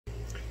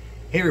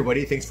Hey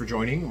everybody, thanks for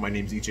joining. My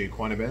name is EJ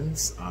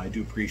Quanabens. I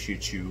do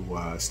appreciate you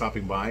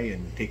stopping by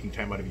and taking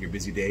time out of your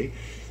busy day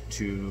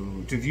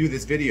to view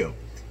this video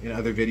and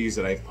other videos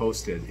that I've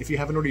posted. If you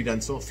haven't already done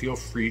so, feel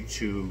free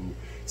to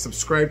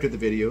subscribe to the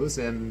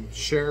videos and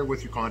share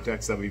with your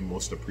contacts. That would be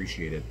most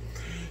appreciated.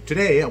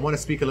 Today I want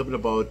to speak a little bit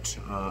about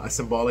a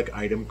symbolic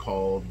item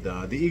called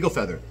the eagle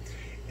feather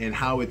and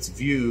how it's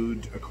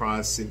viewed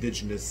across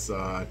Indigenous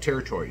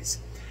territories.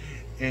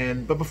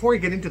 But before I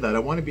get into that, I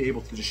want to be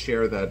able to just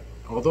share that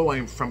although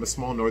I'm from a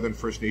small northern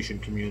First Nation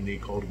community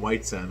called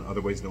White Sand,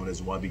 otherwise known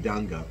as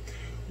Wabidanga,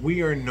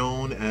 we are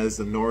known as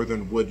the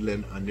Northern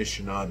Woodland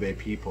Anishinaabe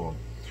people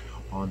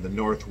on the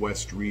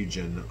northwest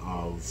region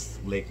of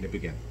Lake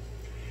Nipigon.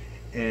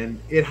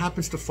 And it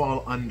happens to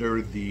fall under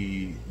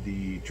the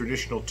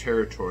traditional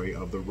territory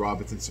of the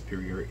Robinson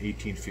Superior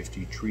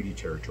 1850 Treaty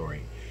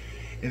Territory.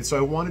 And so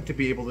I wanted to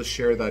be able to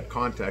share that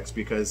context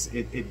because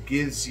it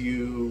gives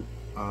you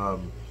a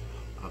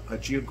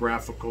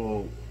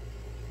geographical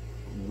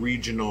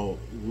regional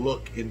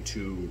look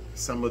into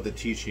some of the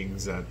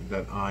teachings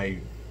that I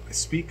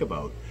speak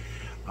about,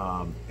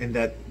 and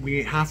that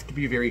we have to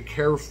be very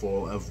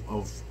careful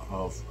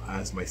of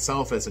as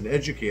myself as an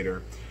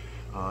educator,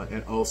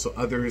 and also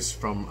others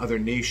from other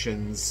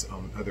nations,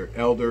 other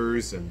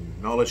elders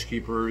and knowledge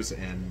keepers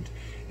and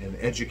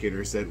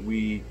educators, that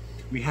we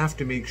have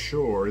to make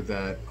sure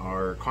that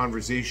our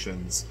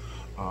conversations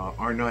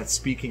are not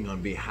speaking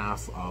on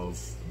behalf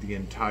of the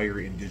entire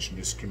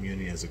Indigenous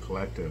community as a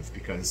collective,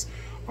 because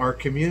our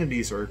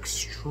communities are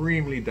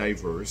extremely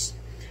diverse,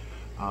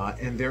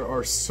 and there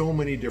are so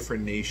many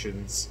different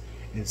nations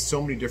and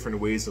so many different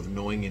ways of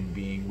knowing and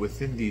being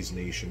within these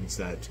nations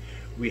that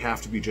we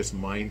have to be just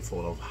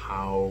mindful of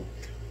how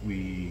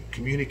we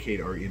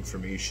communicate our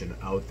information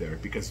out there,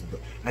 because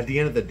at the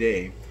end of the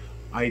day,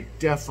 I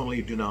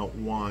definitely do not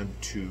want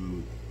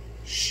to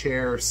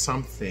share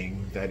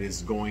something that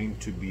is going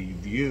to be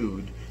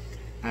viewed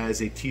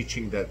as a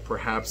teaching that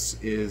perhaps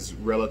is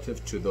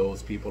relative to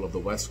those people of the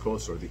West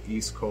Coast or the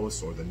East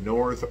Coast or the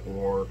North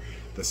or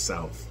the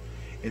South.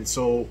 And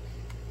so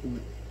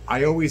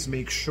I always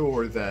make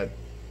sure that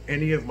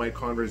any of my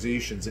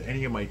conversations and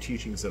any of my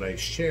teachings that I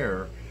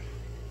share,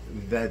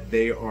 that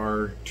they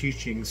are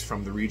teachings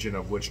from the region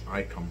of which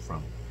I come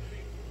from.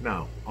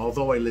 Now,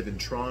 although I live in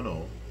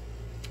Toronto,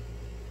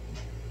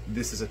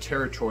 this is a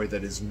territory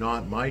that is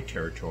not my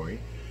territory,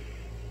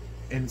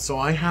 and so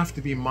I have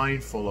to be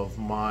mindful of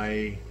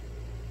my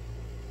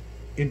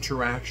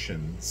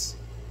interactions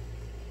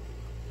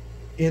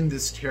in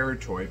this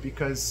territory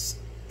because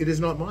it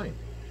is not mine.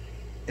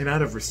 And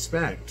out of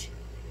respect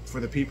for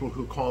the people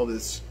who call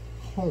this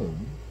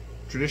home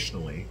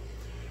traditionally,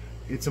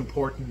 it's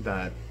important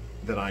that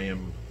I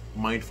am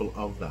mindful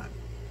of that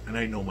and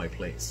I know my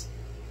place.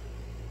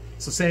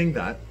 So saying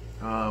that,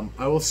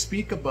 I will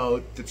speak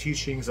about the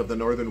teachings of the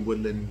Northern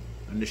Woodland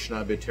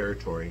Anishinaabe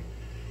Territory,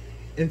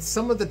 and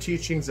some of the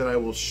teachings that I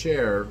will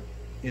share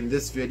in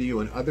this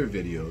video and other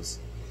videos.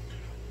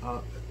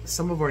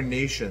 Some of our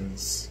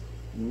nations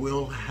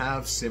will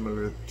have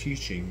similar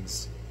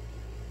teachings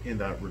in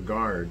that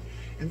regard,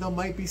 and there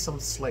might be some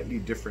slightly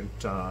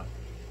different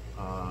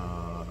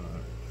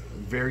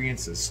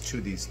variances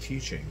to these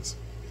teachings.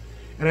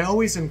 And I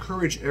always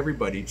encourage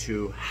everybody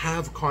to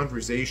have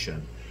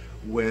conversation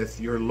with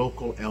your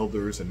local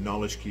elders and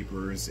knowledge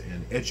keepers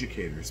and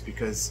educators,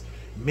 because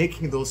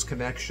making those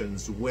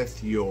connections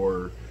with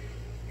your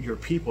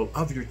people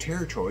of your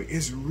territory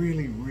is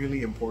really,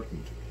 really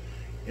important.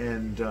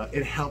 And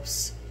it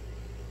helps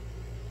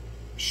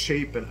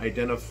shape and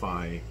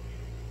identify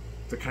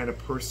the kind of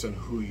person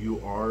who you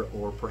are,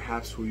 or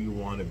perhaps who you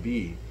want to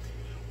be.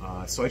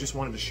 So I just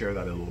wanted to share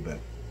that a little bit.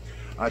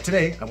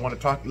 Today I want to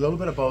talk a little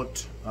bit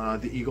about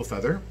the eagle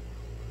feather.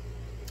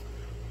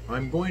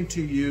 I'm going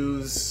to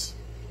use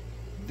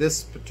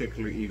this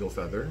particular eagle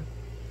feather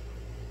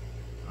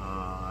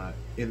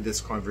in this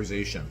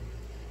conversation.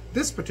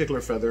 This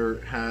particular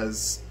feather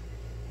has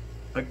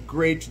a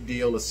great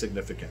deal of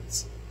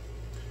significance.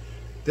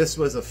 This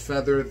was a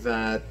feather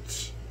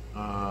that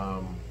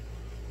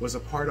was a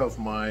part of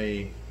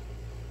my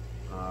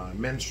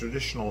men's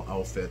traditional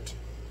outfit,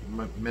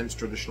 my men's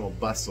traditional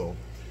bustle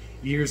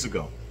years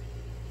ago.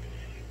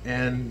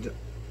 And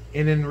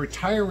in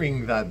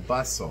retiring that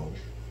bustle,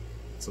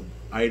 it's an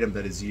item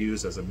that is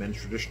used as a men's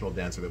traditional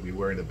dancer that we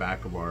wear in the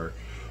back of our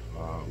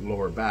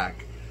lower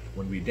back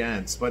when we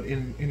dance. But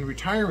in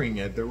retiring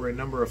it, there were a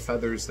number of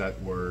feathers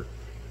that were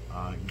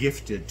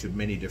gifted to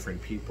many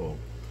different people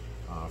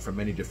from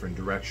many different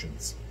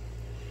directions.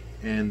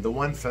 And the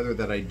one feather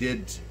that I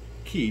did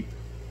keep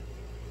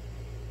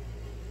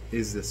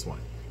is this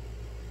one.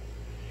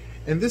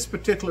 And this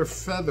particular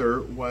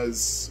feather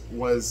was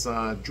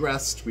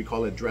dressed, we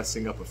call it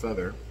dressing up a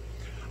feather,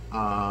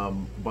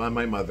 by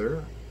my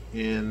mother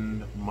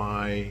in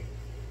my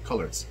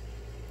colors: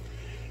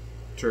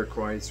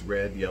 turquoise,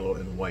 red, yellow,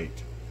 and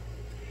white.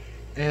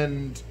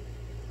 And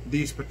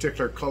these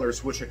particular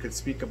colors, which I could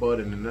speak about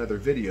in another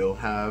video,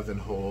 have and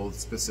hold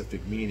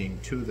specific meaning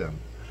to them.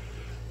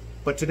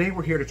 But today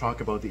we're here to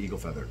talk about the eagle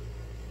feather.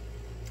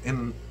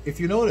 And if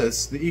you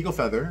notice, the eagle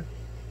feather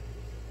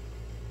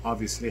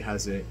obviously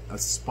has a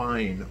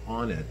spine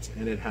on it,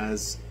 and it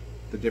has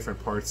the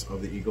different parts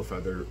of the eagle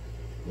feather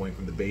going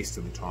from the base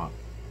to the top.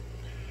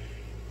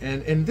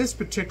 And in this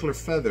particular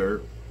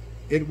feather,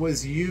 it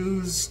was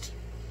used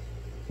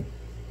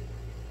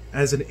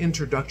as an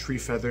introductory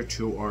feather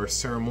to our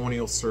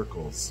ceremonial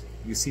circles.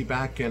 You see,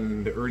 back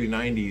in the early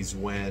 90s,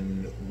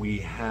 when we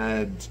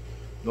had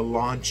the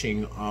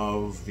launching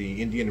of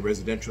the Indian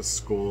Residential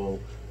School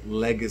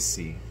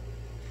Legacy,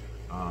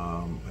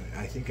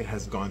 I think it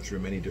has gone through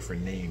many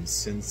different names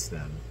since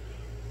then,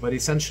 but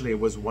essentially it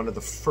was one of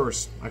the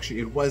first, actually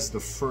it was the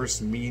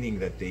first meeting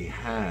that they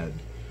had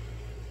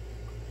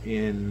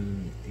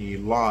in a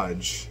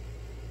lodge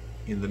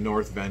in the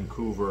North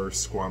Vancouver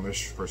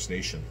Squamish First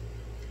Nation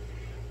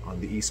on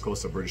the east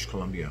coast of British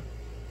Columbia.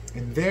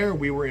 And there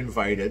we were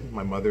invited,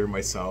 my mother,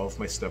 myself,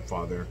 my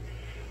stepfather,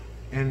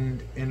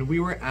 and we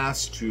were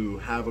asked to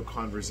have a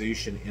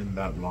conversation in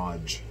that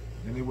lodge.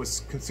 And it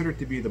was considered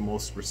to be the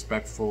most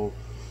respectful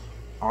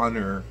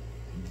honor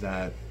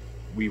that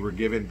we were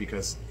given,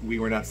 because we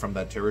were not from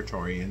that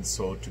territory. And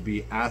so to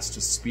be asked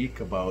to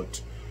speak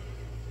about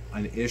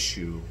an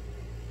issue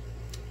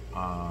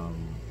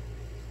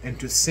and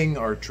to sing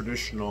our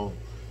traditional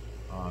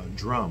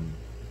drum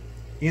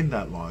in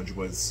that lodge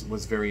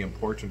was very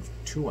important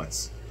to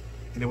us,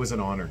 and it was an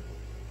honor.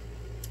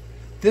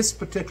 This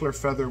particular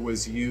feather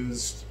was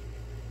used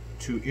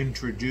to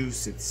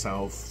introduce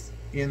itself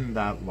in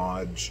that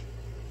lodge,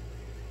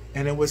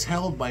 and it was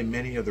held by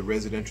many of the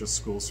residential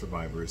school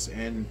survivors.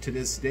 And to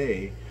this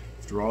day,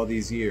 after all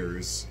these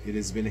years, it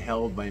has been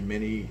held by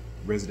many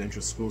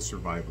residential school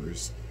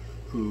survivors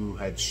who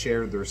had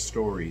shared their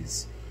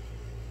stories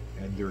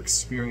and their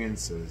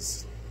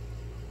experiences,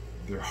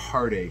 their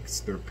heartaches,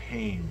 their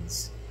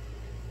pains,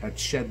 had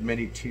shed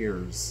many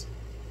tears.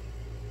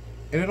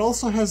 And it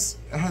also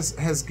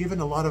has given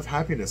a lot of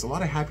happiness. A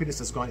lot of happiness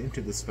has gone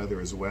into this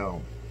feather as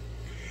well.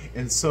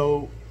 And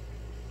so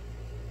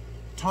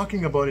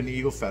talking about an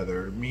eagle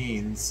feather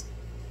means,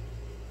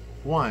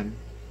 one,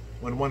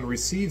 when one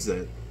receives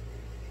it,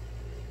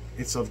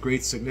 it's of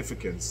great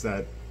significance,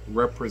 that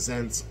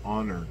represents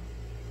honor,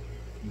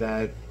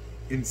 that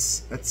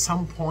at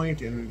some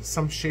point, in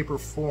some shape or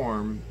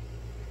form,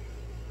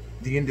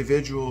 the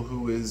individual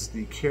who is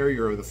the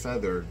carrier of the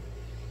feather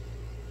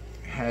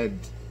had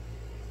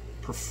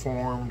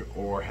performed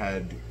or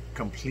had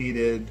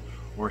completed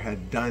or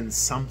had done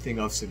something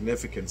of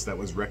significance that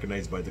was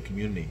recognized by the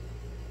community,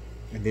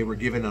 and they were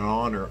given an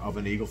honor of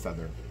an eagle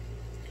feather.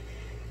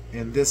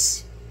 And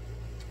this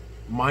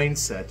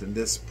mindset and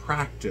this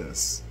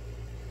practice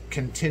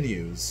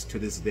continues to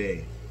this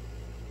day.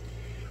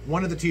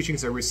 One of the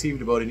teachings I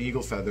received about an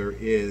eagle feather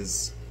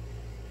is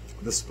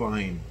the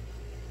spine.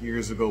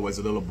 Years ago, as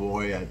a little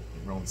boy, at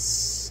around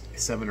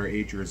 7 or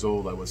 8 years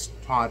old, I was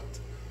taught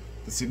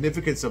the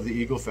significance of the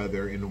eagle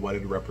feather and what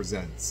it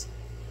represents.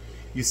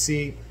 You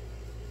see,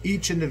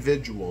 each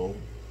individual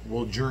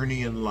will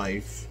journey in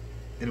life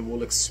and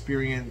will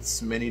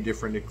experience many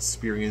different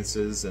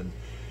experiences, and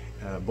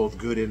both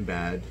good and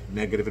bad,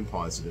 negative and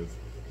positive.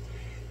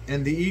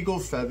 And the eagle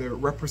feather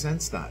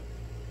represents that.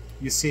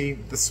 You see,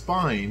 the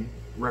spine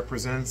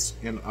represents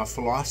in a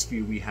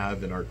philosophy we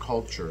have in our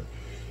culture,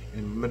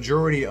 in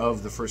majority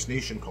of the First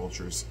Nation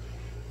cultures,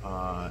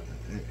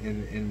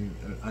 in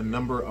a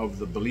number of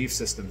the belief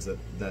systems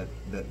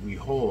that we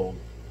hold,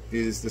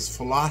 is this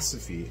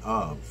philosophy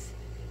of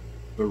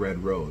the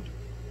Red Road.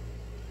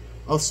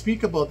 I'll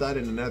speak about that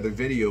in another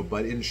video,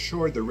 but in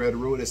short, the Red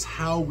Road is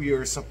how we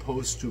are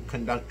supposed to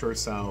conduct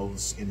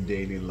ourselves in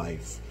daily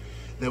life.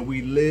 That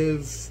we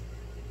live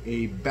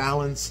a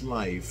balanced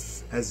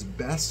life as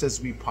best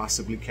as we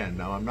possibly can.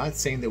 Now, I'm not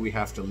saying that we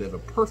have to live a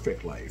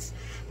perfect life,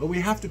 but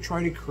we have to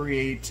try to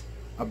create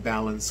a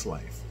balanced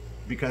life.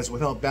 Because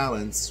without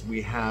balance,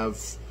 we have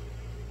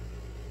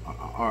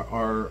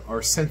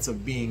our sense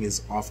of being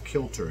is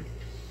off-kiltered.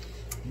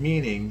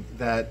 Meaning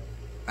that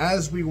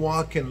as we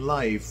walk in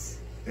life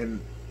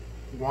and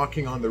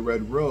walking on the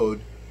Red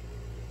Road,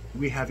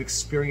 we have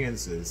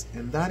experiences,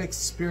 and that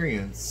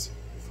experience,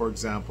 for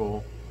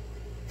example,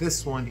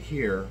 this one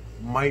here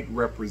might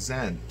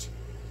represent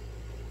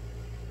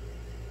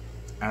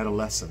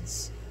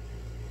adolescence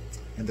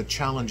and the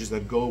challenges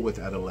that go with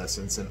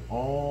adolescence and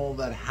all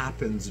that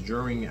happens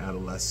during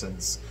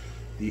adolescence,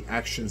 the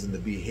actions and the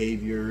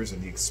behaviors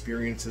and the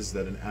experiences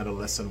that an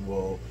adolescent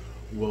will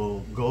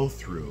go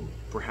through.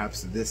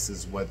 Perhaps this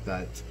is what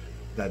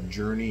that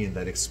journey and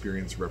that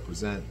experience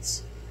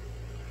represents.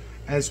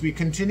 As we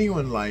continue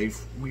in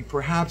life, we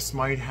perhaps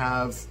might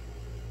have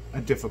a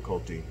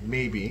difficulty.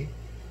 Maybe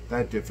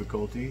that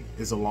difficulty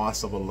is a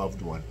loss of a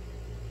loved one,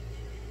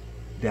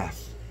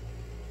 death,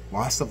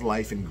 loss of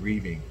life, and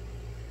grieving.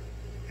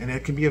 And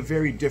it can be a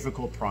very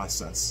difficult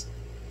process.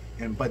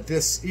 But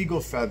this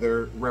eagle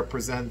feather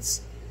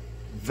represents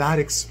that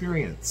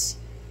experience.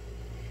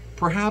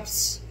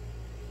 Perhaps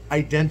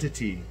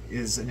identity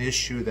is an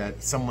issue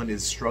that someone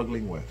is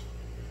struggling with,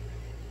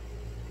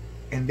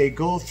 and they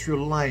go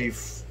through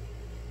life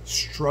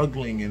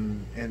struggling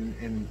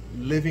and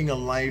living a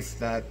life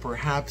that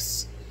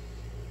perhaps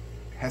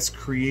has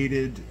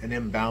created an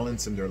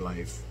imbalance in their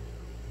life,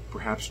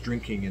 perhaps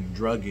drinking and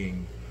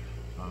drugging,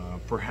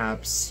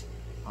 perhaps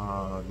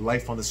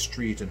life on the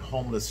street and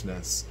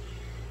homelessness,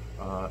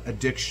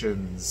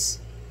 addictions,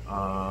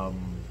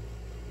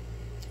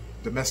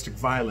 domestic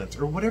violence,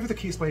 or whatever the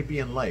case might be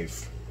in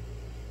life.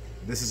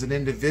 This is an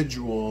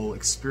individual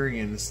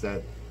experience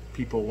that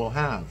people will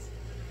have.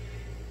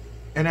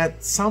 And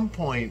at some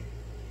point,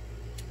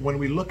 when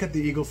we look at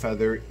the eagle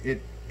feather,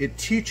 it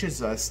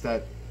teaches us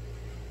that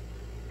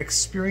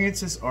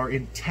experiences are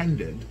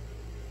intended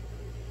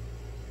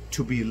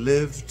to be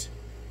lived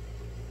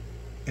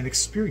and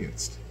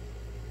experienced.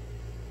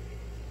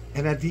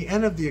 And at the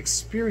end of the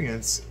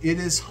experience, it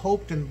is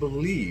hoped and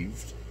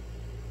believed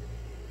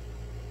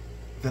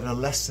that a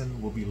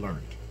lesson will be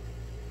learned,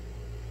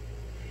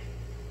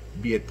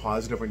 be it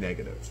positive or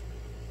negative.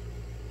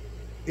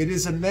 It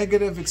is a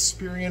negative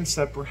experience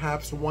that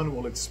perhaps one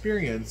will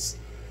experience,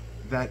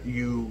 that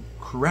you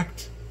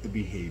correct the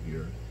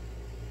behavior,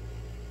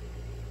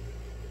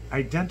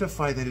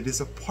 identify that it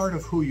is a part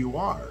of who you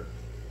are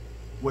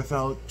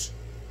without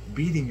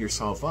beating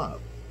yourself up,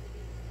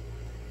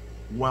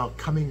 while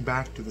coming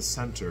back to the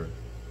center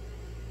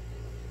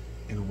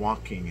and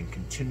walking and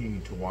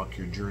continuing to walk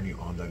your journey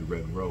on that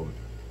red road.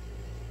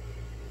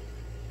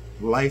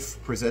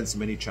 Life presents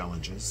many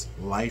challenges.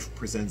 Life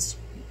presents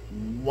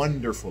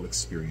wonderful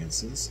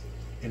experiences,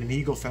 and an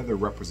eagle feather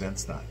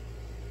represents that.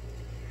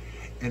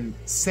 And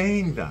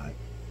saying that,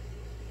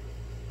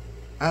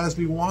 as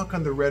we walk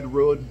on the red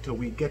road until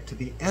we get to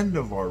the end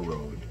of our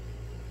road,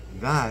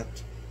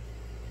 that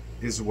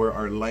is where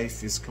our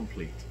life is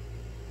complete,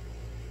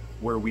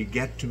 where we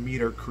get to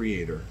meet our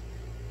Creator,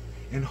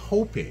 and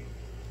hoping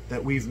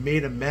that we've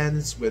made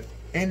amends with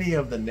any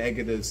of the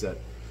negatives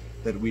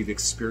that we've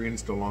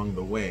experienced along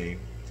the way,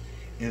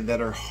 and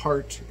that our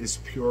heart is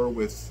pure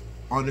with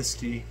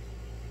honesty,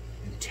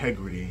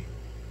 integrity,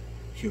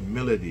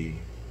 humility,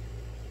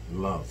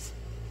 love.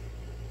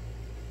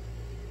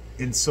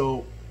 And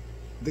so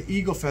the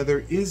eagle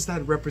feather is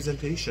that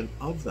representation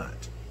of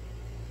that.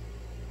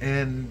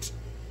 And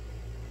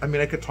I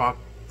mean, I could talk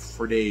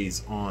for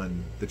days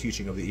on the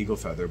teaching of the eagle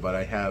feather, but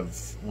I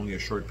have only a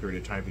short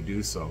period of time to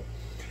do so.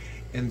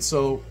 And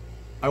so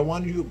I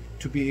want you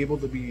to be able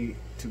to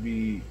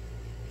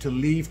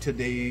leave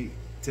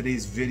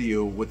today's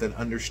video with an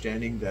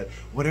understanding that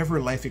whatever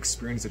life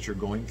experience that you're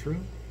going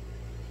through,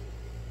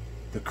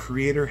 the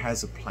Creator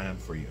has a plan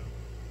for you.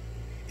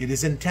 It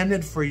is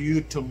intended for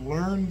you to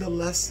learn the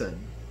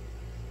lesson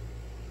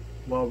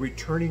while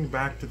returning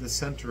back to the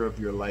center of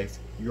your life,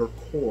 your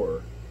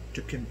core,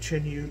 to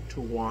continue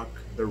to walk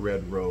the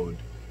red road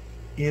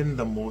in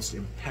the most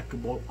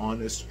impeccable,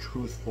 honest,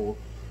 truthful,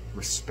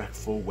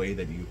 respectful way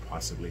that you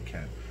possibly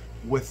can,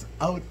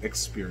 without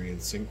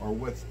experiencing or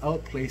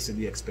without placing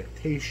the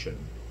expectation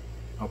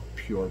of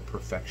pure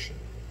perfection.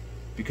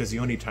 Because the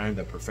only time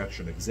that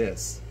perfection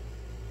exists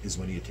is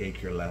when you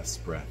take your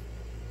last breath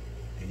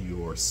and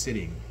you are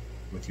sitting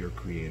with your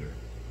Creator.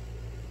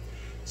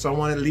 So I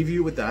want to leave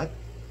you with that,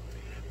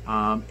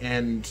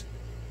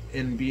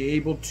 and be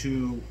able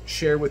to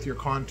share with your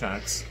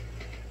contacts.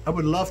 I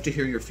would love to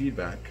hear your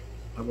feedback.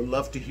 I would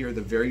love to hear the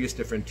various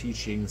different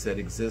teachings that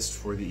exist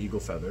for the eagle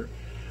feather.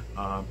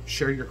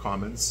 Share your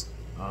comments,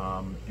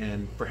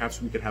 and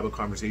perhaps we could have a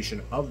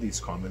conversation of these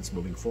comments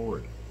moving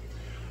forward.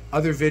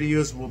 Other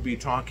videos will be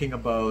talking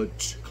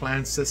about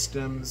clan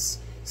systems,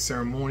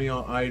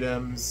 ceremonial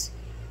items,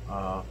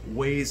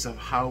 ways of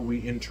how we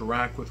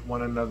interact with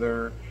one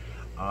another,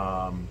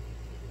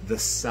 the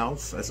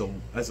self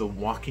as a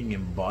walking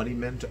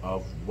embodiment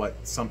of what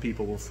some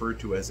people refer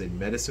to as a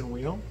medicine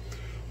wheel.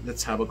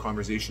 Let's have a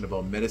conversation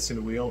about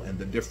medicine wheel and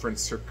the different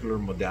circular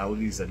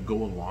modalities that go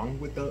along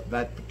with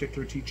that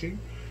particular teaching.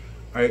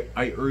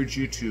 I urge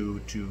you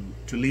to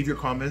leave your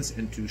comments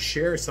and to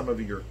share some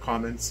of your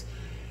comments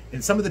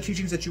and some of the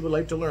teachings that you would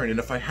like to learn. And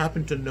if I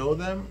happen to know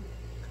them,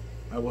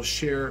 I will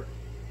share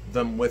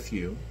them with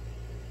you.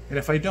 And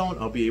if I don't,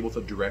 I'll be able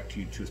to direct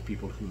you to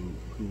people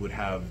who would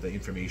have the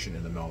information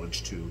and the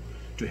knowledge to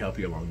help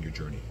you along your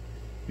journey.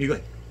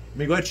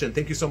 Miigwech,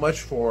 thank you so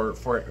much for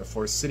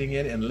sitting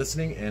in and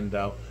listening, and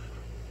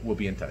we'll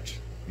be in touch.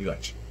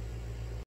 Miigwech.